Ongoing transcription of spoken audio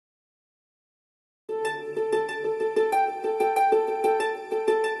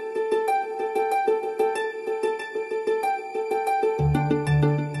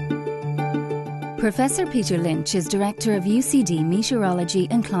Professor Peter Lynch is director of UCD Meteorology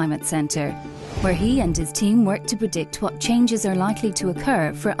and Climate Centre, where he and his team work to predict what changes are likely to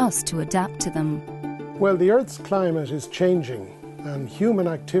occur for us to adapt to them. Well, the Earth's climate is changing and human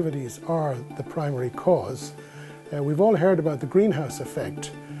activities are the primary cause. We've all heard about the greenhouse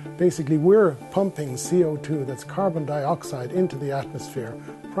effect. Basically, we're pumping CO2, that's carbon dioxide, into the atmosphere,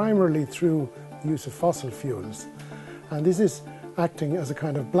 primarily through the use of fossil fuels. And this is acting as a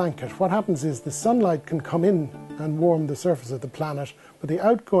kind of blanket. What happens is the sunlight can come in and warm the surface of the planet, but the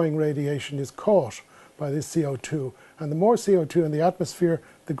outgoing radiation is caught by this CO2. And the more CO2 in the atmosphere,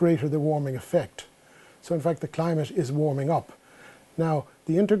 the greater the warming effect. So in fact, the climate is warming up. Now,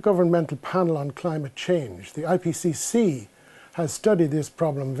 the Intergovernmental Panel on Climate Change, the IPCC, has studied this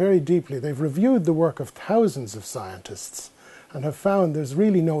problem very deeply. They've reviewed the work of thousands of scientists and have found there's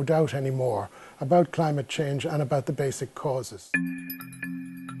really no doubt anymore about climate change and about the basic causes.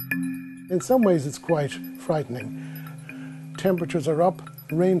 In some ways, it's quite frightening. Temperatures are up,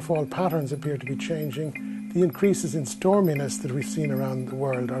 rainfall patterns appear to be changing. The increases in storminess that we've seen around the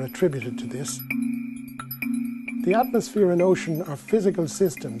world are attributed to this. The atmosphere and ocean are physical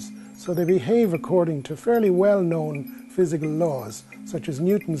systems, so they behave according to fairly well-known physical laws, such as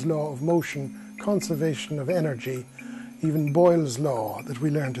Newton's law of motion, conservation of energy, even Boyle's law that we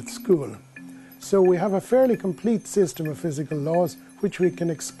learned at school. So we have a fairly complete system of physical laws which we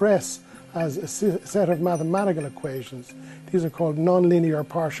can express as a set of mathematical equations. These are called nonlinear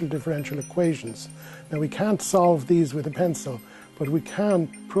partial differential equations. Now, we can't solve these with a pencil, but we can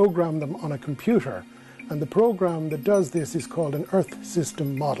program them on a computer. And the program that does this is called an Earth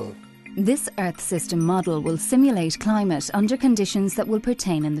system model. This Earth system model will simulate climate under conditions that will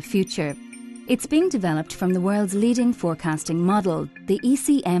pertain in the future. It's being developed from the world's leading forecasting model, the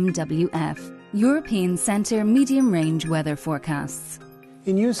ECMWF, European Centre Medium Range Weather Forecasts.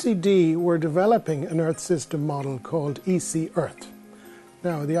 In UCD, we're developing an Earth system model called EC-Earth.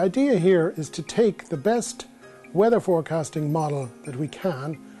 Now, the idea here is to take the best weather forecasting model that we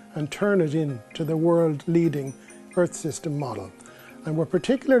can and turn it into the world-leading Earth system model. And we're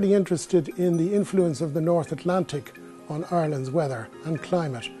particularly interested in the influence of the North Atlantic on Ireland's weather and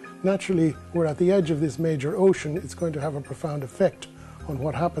climate. Naturally, we're at the edge of this major ocean. It's going to have a profound effect on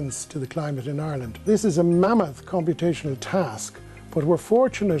what happens to the climate in Ireland. This is a mammoth computational task, but we're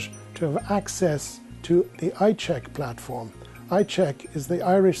fortunate to have access to the iCheck platform. iCheck is the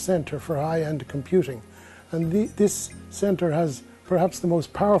Irish Centre for High-End Computing, and this centre has perhaps the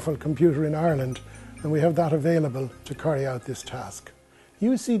most powerful computer in Ireland, and we have that available to carry out this task.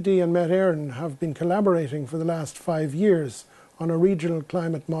 UCD and Met Éireann have been collaborating for the last 5 years on a regional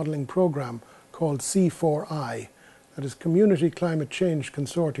climate modelling programme called C4I, that is Community Climate Change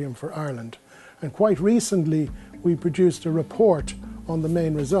Consortium for Ireland. And quite recently we produced a report on the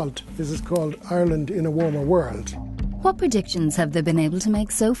main result. This is called Ireland in a Warmer World. What predictions have they been able to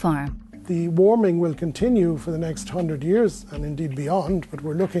make so far? The warming will continue for the next 100 years and indeed beyond, but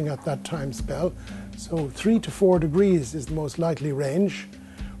we're looking at that time spell. So 3 to 4 degrees is the most likely range.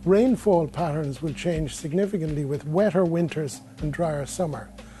 Rainfall patterns will change significantly with wetter winters and drier summer.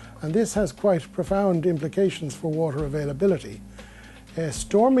 And this has quite profound implications for water availability.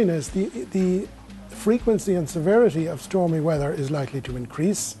 Storminess, the frequency and severity of stormy weather is likely to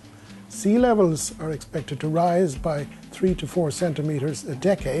increase. Sea levels are expected to rise by 3 to 4 centimetres a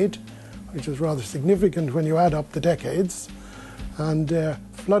decade, which is rather significant when you add up the decades. And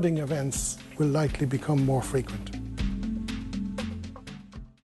flooding events will likely become more frequent.